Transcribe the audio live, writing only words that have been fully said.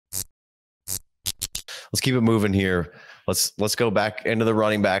let's keep it moving here. Let's go back into the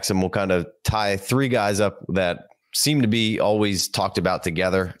running backs, and we'll kind of tie three guys up that seem to be always talked about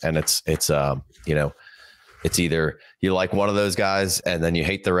together. And it's it's either you like one of those guys and then you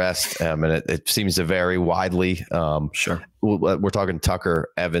hate the rest. And it seems to vary widely. Sure. We're talking Tucker,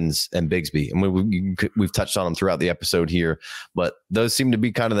 Evans, and Bigsby. And we've touched on them throughout the episode here, but those seem to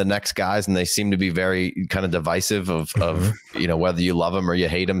be kind of the next guys, and they seem to be very kind of divisive of whether you love them or you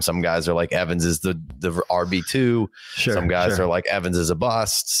hate them. Some guys are like Evans is the RB2. Sure, some guys are like Evans is a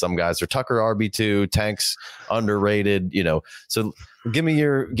bust. Some guys are Tucker RB2. Tank's underrated. So give me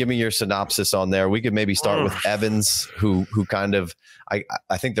your synopsis on there. We could maybe start with Evans, who kind of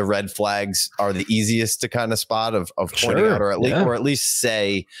I think the red flags are the easiest to kind of spot of pointing out, or at least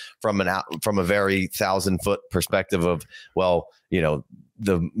say from a very 1,000-foot perspective of, well,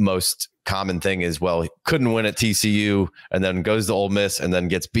 the most common thing is, well, he couldn't win at TCU and then goes to Ole Miss and then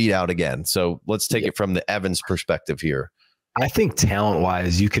gets beat out again. So let's take it from the Evans perspective here. I think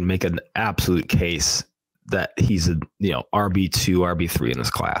talent-wise, you can make an absolute case that he's a RB2, RB3 in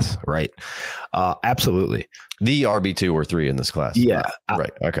this class, right? Absolutely. The RB2 or 3 in this class. Yeah.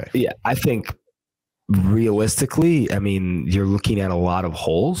 Right. Okay. Yeah. I think realistically, I mean, you're looking at a lot of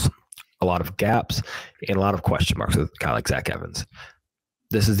holes, a lot of gaps, and a lot of question marks with a guy like Zach Evans.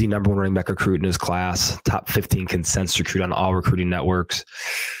 This is the number 1 running back recruit in his class, top 15 consensus recruit on all recruiting networks.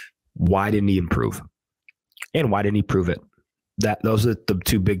 Why didn't he improve? And why didn't he prove it? Those are the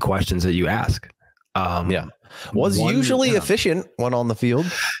two big questions that you ask. Was usually efficient when on the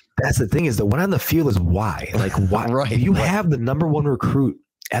field. That's the thing, is that when on the field is why. Like, why? Right. You have the number 1 recruit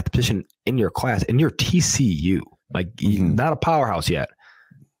at the position in your class, in your TCU, like not a powerhouse yet.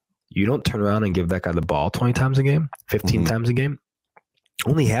 You don't turn around and give that guy the ball 20 times a game, 15 times a game.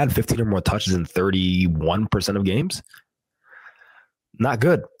 Only had 15 or more touches in 31% of games. Not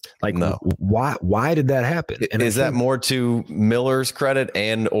good. Like, no. Why did that happen? And is that more to Miller's credit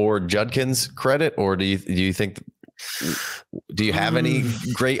and or Judkins' credit, or do you think? Do you have any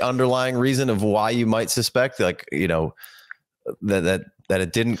great underlying reason of why you might suspect, like, that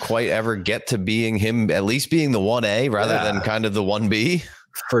it didn't quite ever get to being him, at least being the 1A rather than kind of the 1B?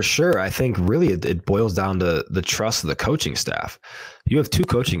 For sure. I think really it boils down to the trust of the coaching staff. You have 2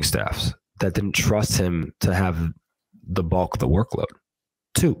 coaching staffs that didn't trust him to have the bulk of the workload.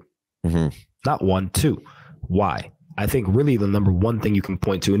 2, not 1, 2. Why? I think really the number 1 thing you can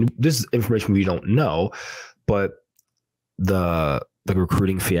point to, and this is information we don't know, but the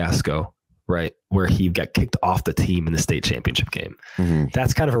recruiting fiasco, right, where he got kicked off the team in the state championship game.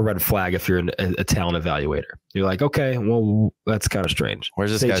 That's kind of a red flag if you're a talent evaluator. You're like, okay, well, that's kind of strange.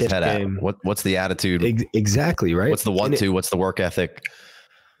 Where's this guy's head at? What's the attitude? Exactly, right? What's the 1-2? What's the work ethic?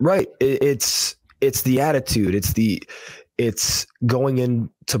 Right. It's the attitude. It's going in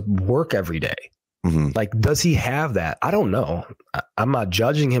to work every day. Like, does he have that? I don't know. I'm not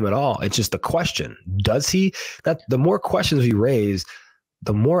judging him at all. It's just a question. Does he? That the more questions we raise,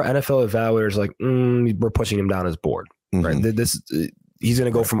 the more NFL evaluators like, we're pushing him down his board. Right. He's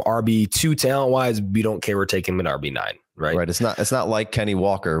going to go from RB2 talent wise. We don't care. We're taking him at RB9. Right. Right. It's not like Kenny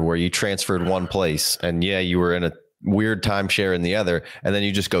Walker where you transferred one place and you were in a weird timeshare in the other, and then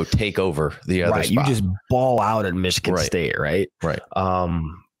you just go take over the other spot. You just ball out at Michigan State. Right.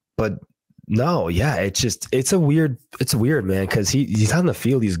 But no, it's a weird man, because he's on the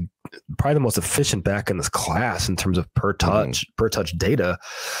field. He's probably the most efficient back in this class in terms of per touch data.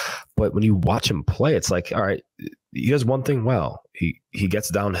 But when you watch him play, it's like, all right, he does one thing well. He gets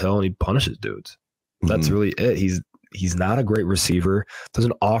downhill and he punishes dudes. That's really it. He's not a great receiver,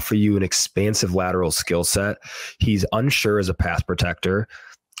 doesn't offer you an expansive lateral skill set. He's unsure as a pass protector,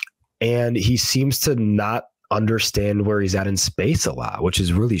 and he seems to not understand where he's at in space a lot, which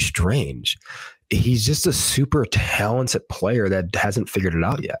is really strange. He's just a super talented player that hasn't figured it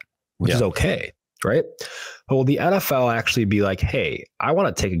out yet, which is okay, right? But will the NFL actually be like, hey, I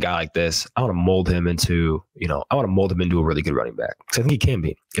want to take a guy like this, I want to mold him into, a really good running back? Because I think he can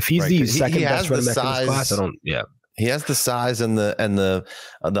be. If he's the second best running back in this class, he has the size and the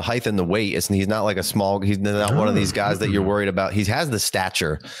height and the weight. He's not like he's not one of these guys that you're worried about. He has the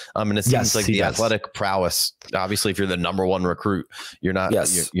stature. And it seems like the athletic prowess. Obviously, if you're the number 1 recruit, you're not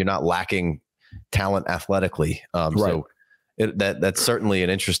you're not lacking talent athletically. So that's certainly an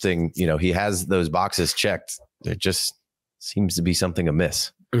interesting. He has those boxes checked. There just seems to be something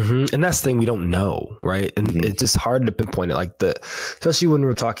amiss. And that's the thing, we don't know, right? And it's just hard to pinpoint it like especially when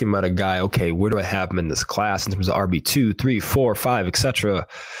we're talking about a guy, okay, where do I have him in this class in terms of RB2, 3, 4, 5, etc.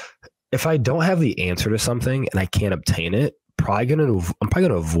 If I don't have the answer to something and I can't obtain it, I'm probably going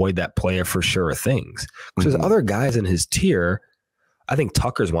to avoid that player for sure things. Because there's other guys in his tier, I think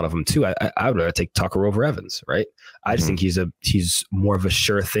Tucker's one of them too. I would rather take Tucker over Evans, right? I just think he's more of a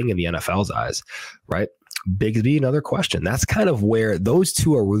sure thing in the NFL's eyes, right? Bigsby, another question. That's kind of where those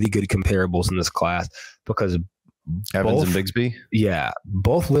two are really good comparables in this class because Evans and Bigsby,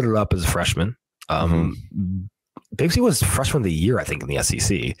 both lit it up as freshmen. Bigsby was freshman of the year, I think, in the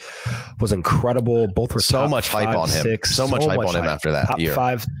SEC. Was incredible. Both were so much hype on him. So much hype on him after that year.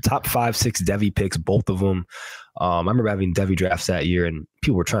 Top 5, 6 Devy picks, both of them. I remember having Devy drafts that year, and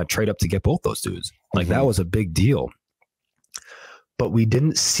people were trying to trade up to get both those dudes. Like that was a big deal. But we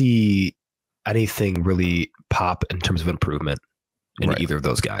didn't see anything really pop in terms of improvement in either of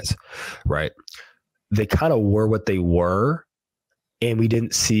those guys, right? They kind of were what they were. And we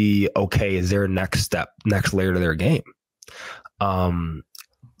didn't see, okay, is there a next step, next layer to their game?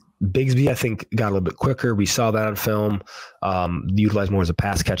 Bigsby, I think, got a little bit quicker. We saw that on film. Utilized more as a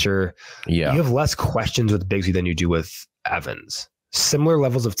pass catcher. Yeah. You have less questions with Bigsby than you do with Evans. Similar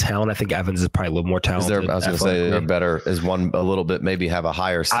levels of talent. I think Evans is probably a little more talented. I was going to say they're better. Is one a little bit, maybe have a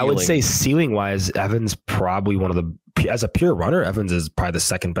higher ceiling? I would say ceiling wise, Evans probably one of the, as a pure runner, Evans is probably the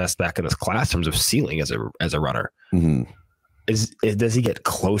second best back in this class in terms of ceiling as a runner. Does he get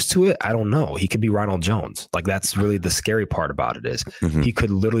close to it? I don't know. He could be Ronald Jones. Like that's really the scary part about it is he could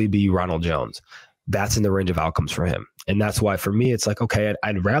literally be Ronald Jones. That's in the range of outcomes for him. And that's why for me, it's like, okay,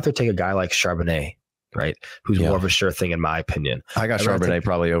 I'd rather take a guy like Charbonnet, right? Who's more of a sure thing in my opinion. I got Charbonnet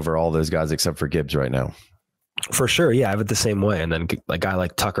probably over all those guys except for Gibbs right now. For sure. Yeah. I have it the same way. And then a guy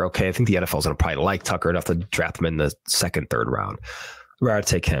like Tucker. Okay. I think the NFL's going to probably like Tucker enough to draft him in the second, third round. Rather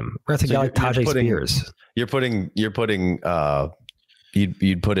take him. Rather take a guy like Tajay Spears. You'd put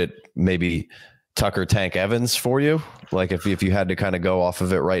it maybe Tucker, Tank, Evans for you? Like if you had to kind of go off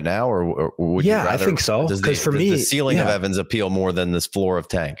of it right now, or would you rather, I think so. Because for me, the ceiling of Evans appeal more than this floor of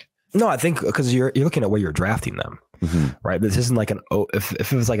Tank? No, I think because you're looking at where you're drafting them, right? This isn't like if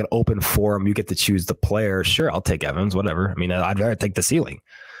it was like an open forum, you get to choose the player. Sure, I'll take Evans, whatever. I mean, I'd rather take the ceiling.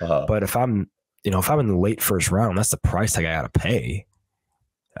 But if I'm in the late first round, that's the price tag I got to pay.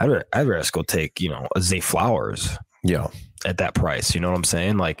 I'd rather go take, a Zay Flowers. Yeah. At that price. You know what I'm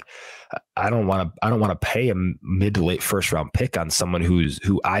saying? Like I don't want to pay a mid to late first round pick on someone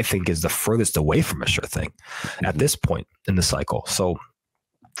who I think is the furthest away from a sure thing at this point in the cycle. So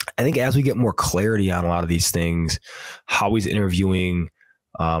I think as we get more clarity on a lot of these things, how he's interviewing,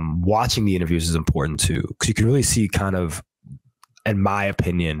 watching the interviews is important too. Cause you can really see kind of, in my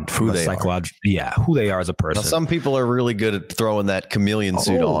opinion, who they are as a person. Now, some people are really good at throwing that chameleon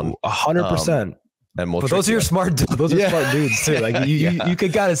suit on. 100%. And those are smart dudes too. Like you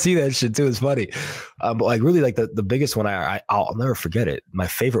could kind of see that shit too. It's funny. But like really like the biggest one I'll never forget it. My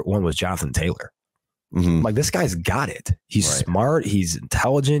favorite one was Jonathan Taylor. Like this guy's got it. He's smart. He's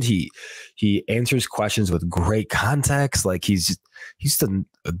intelligent. He answers questions with great context. Like he's seems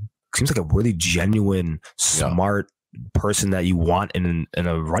like a really genuine, smart person that you want in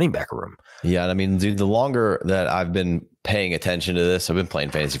a running back room. Yeah. I mean, dude, the longer that I've been paying attention to this, I've been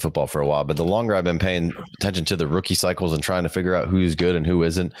playing fantasy football for a while, but the longer I've been paying attention to the rookie cycles and trying to figure out who's good and who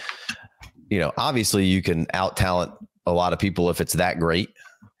isn't, obviously you can out talent a lot of people if it's that great.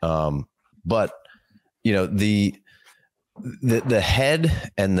 But the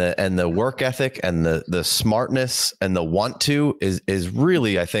head and the work ethic and the smartness and the want to is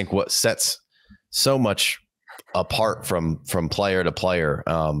really, I think, what sets so much apart from player to player.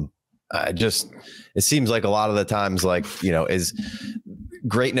 It seems like a lot of the times, like, is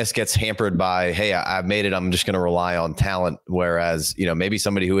greatness gets hampered by, hey, I've made it, I'm just going to rely on talent. Whereas, maybe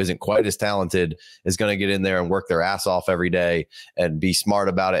somebody who isn't quite as talented is going to get in there and work their ass off every day and be smart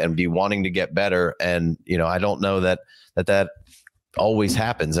about it and be wanting to get better. And, I don't know that always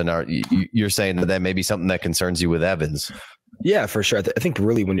happens. And you're saying that may be something that concerns you with Evans. Yeah, for sure. I think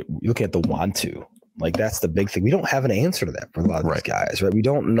really when you're looking at the want to, like that's the big thing. We don't have an answer to that for a lot of these guys, right? We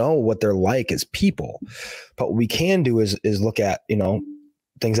don't know what they're like as people, but what we can do is look at,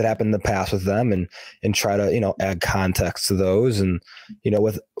 things that happened in the past with them and try to, add context to those. And,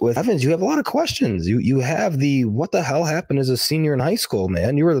 with Evans, you have a lot of questions. You have what the hell happened as a senior in high school,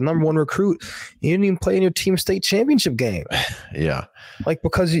 man? You were the number one recruit. You didn't even play in your team state championship game. Yeah. Like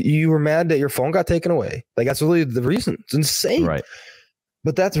because you were mad that your phone got taken away. Like that's really the reason. It's insane. Right.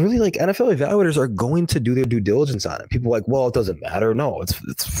 But that's really like NFL evaluators are going to do their due diligence on it. People are like, well, it doesn't matter. No, it's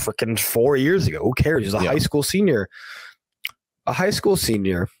freaking 4 years ago. Who cares? He's a high school senior. A high school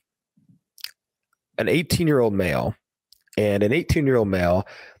senior, an 18-year-old male, and an 18-year-old male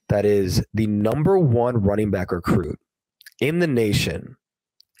that is the number one running back recruit in the nation,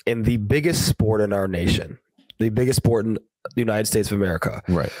 in the biggest sport in our nation, the biggest sport in the United States of America.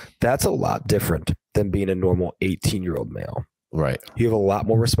 Right. That's a lot different than being a normal 18-year-old male. Right. You have a lot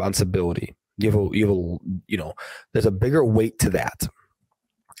more responsibility. You have there's a bigger weight to that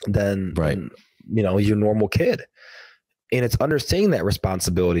than your normal kid. And it's understanding that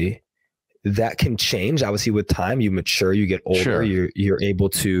responsibility that can change. Obviously, with time, you mature, you get older, sure. you're able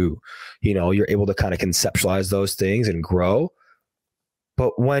to, you're able to kind of conceptualize those things and grow.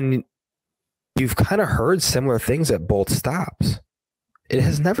 But when you've kind of heard similar things at both stops, it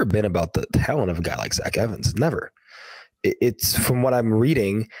has never been about the talent of a guy like Zach Evans. Never. It's from what I'm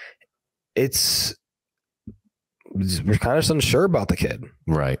reading, we're kind of unsure about the kid.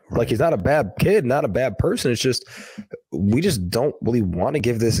 Right. Like, he's not a bad kid, not a bad person. It's just, we just don't really want to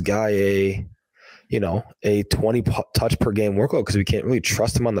give this guy a 20 touch per game workload because we can't really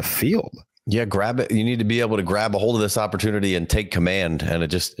trust him on the field. Yeah. Grab it. You need to be able to grab a hold of this opportunity and take command. And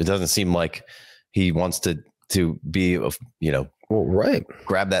it doesn't seem like he wants to be, right.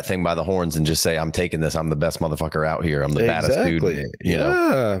 Grab that thing by the horns and just say, I'm taking this. I'm the best motherfucker out here. I'm the baddest dude.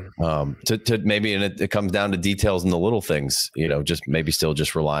 To maybe, and it comes down to details and the little things, just maybe still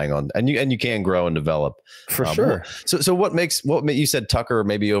just relying on, and you can grow and develop for sure. So what you said Tucker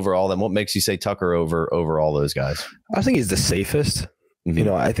maybe over all them, what makes you say Tucker over all those guys? I think he's the safest.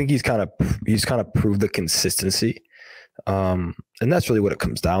 Mm-hmm. I think he's kind of proved the consistency. And that's really what it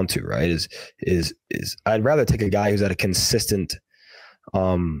comes down to, right? Is I'd rather take a guy who's had a consistent,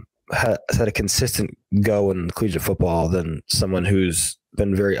 had a consistent go in collegiate football than someone who's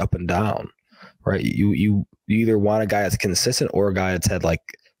been very up and down, right? You either want a guy that's consistent or a guy that's had like,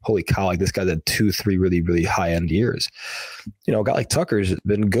 holy cow, like this guy's had 2-3 really, really high end years. A guy like Tucker's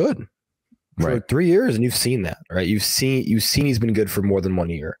been good for 3 years, and you've seen that, right? You've seen he's been good for more than 1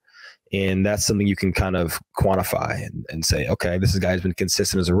 year. And that's something you can kind of quantify and say, okay, this guy's been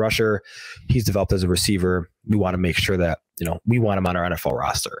consistent as a rusher. He's developed as a receiver. We want to make sure that, we want him on our NFL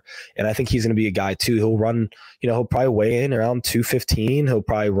roster. And I think he's going to be a guy too. He'll run, he'll probably weigh in around 215. He'll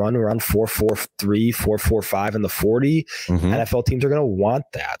probably run around 4.43, 4.45 in the 40. Mm-hmm. NFL teams are going to want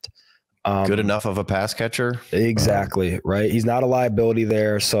that. Good enough of a pass catcher. Exactly. Right. He's not a liability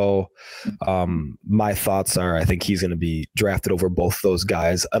there. So my thoughts are, I think he's going to be drafted over both those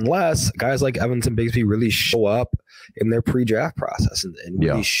guys, unless guys like Evans and Bigsby really show up in their pre-draft process and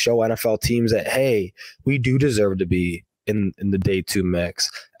really show NFL teams that, hey, we do deserve to be in the day 2 mix.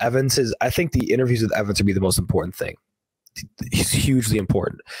 I think the interviews with Evans would be the most important thing. He's hugely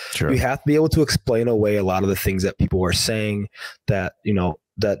important. Sure. You have to be able to explain away a lot of the things that people are saying that,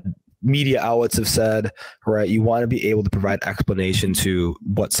 that media outlets have said, right? You want to be able to provide explanation to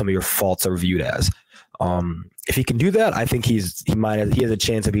what some of your faults are viewed as. If he can do that, I think he has a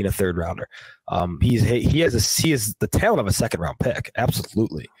chance of being a 3rd rounder. He has the talent of a 2nd round pick.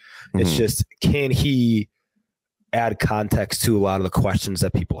 Absolutely. Mm-hmm. It's just, can he add context to a lot of the questions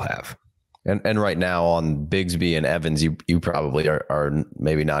that people have? And right now on Bigsby and Evans, you probably are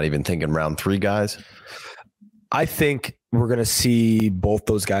maybe not even thinking round 3 guys. I think we're going to see both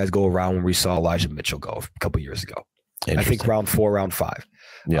those guys go around when we saw Elijah Mitchell go a couple of years ago. I think round 4, round 5.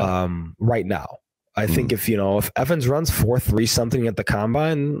 Yeah. Right now, I think if Evans runs 4.3 something at the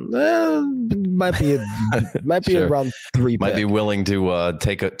combine, might be sure. A round 3. Might be willing to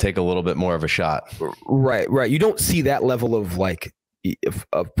take a little bit more of a shot. Right. You don't see that level of like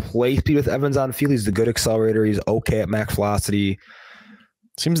play speed with Evans on field. He's a good accelerator. He's okay at max velocity.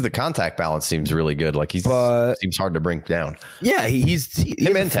 Seems the contact balance seems really good. Like seems hard to bring down. Yeah, he's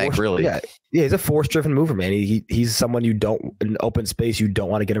him and Tank really. Yeah, he's a force-driven mover, man. He's someone you don't in open space you don't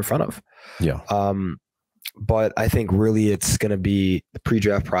want to get in front of. Yeah. But I think really it's going to be the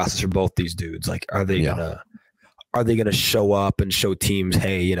pre-draft process for both these dudes. Like, are they gonna show up and show teams,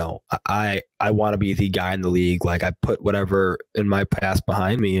 hey, I want to be the guy in the league. Like, I put whatever in my past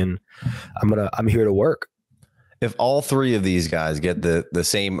behind me, and I'm here to work. If all 3 of these guys get the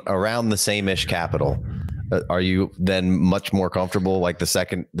same around the same-ish capital, are you then much more comfortable? Like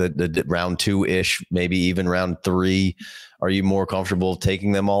the round 2-ish, maybe even round 3, are you more comfortable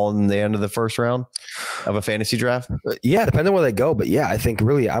taking them all in the end of the 1st round of a fantasy draft? Yeah, depending on where they go. But yeah, I think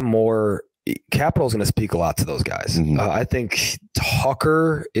really capital is going to speak a lot to those guys. Mm-hmm. I think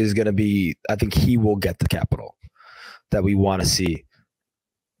Tucker is going to be, I think he will get the capital that we want to see.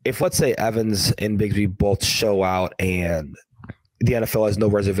 If let's say Evans and Bigsby both show out and the NFL has no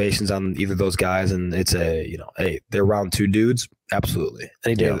reservations on either of those guys, and it's they're round 2 dudes, absolutely.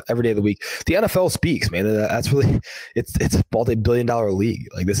 Any day, every day of the week. The NFL speaks, man. That's really it's a multi-billion-dollar league.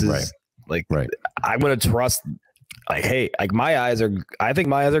 Like, this is I'm going to trust. Like, hey, like I think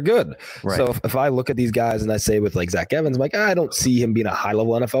my eyes are good. Right. So if I look at these guys and I say with like Zach Evans, I'm like, I don't see him being a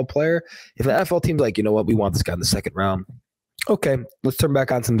high-level NFL player. If an NFL team's like, you know what, we want this guy in the 2nd round. Okay, let's turn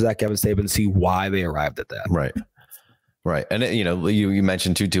back on some Zach Evans tape and see why they arrived at that. Right. Right. And, you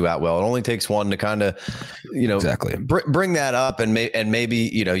mentioned Tutu Atwell. It only takes one to kind of, exactly bring that up. And maybe,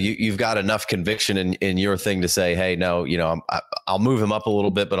 you've got enough conviction in your thing to say, hey, no, I'll move him up a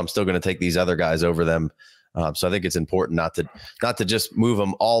little bit, but I'm still going to take these other guys over them. So I think it's important not to just move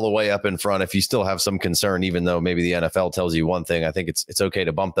them all the way up in front. If you still have some concern, even though maybe the NFL tells you one thing, I think it's okay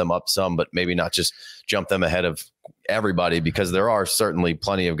to bump them up some, but maybe not just jump them ahead of everybody, because there are certainly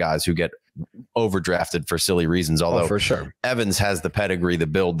plenty of guys who get overdrafted for silly reasons. Although for sure, Evans has the pedigree, the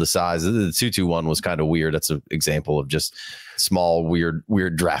build, the size. The Tutu one was kind of weird. That's an example of just small, weird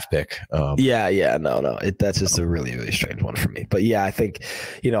draft pick. No. That's just a really, really strange one for me. But yeah, I think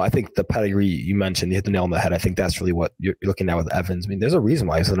the pedigree you mentioned, you hit the nail on the head. I think that's really what you're looking at with Evans. I mean, there's a reason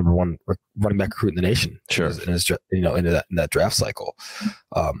why he's the number one running back recruit in the nation. Sure. In that draft cycle.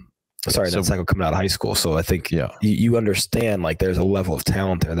 That cycle coming out of high school. So I think you understand, like, there's a level of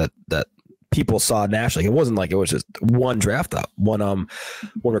talent there that people saw nationally. It wasn't like it was just one draft up, one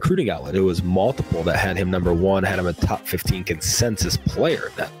recruiting outlet. It was multiple that had him number one, had him a top 15 consensus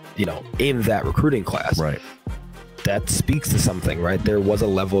player that, in that recruiting class. Right. That speaks to something, right? There was a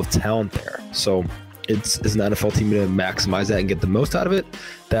level of talent there. So is an NFL team going to maximize that and get the most out of it?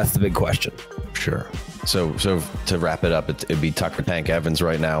 That's the big question. Sure. So to wrap it up, it'd be Tucker, Tank, Evans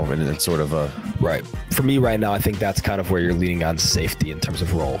right now, and it's sort of a right for me right now. I think that's kind of where you're leaning on safety in terms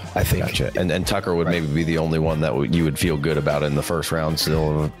of role. I think. Gotcha. And Tucker would maybe be the only one that you would feel good about in the first round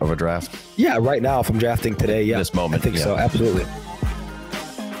still of a draft. Yeah, right now, if I'm drafting today, this moment, I think so. Absolutely.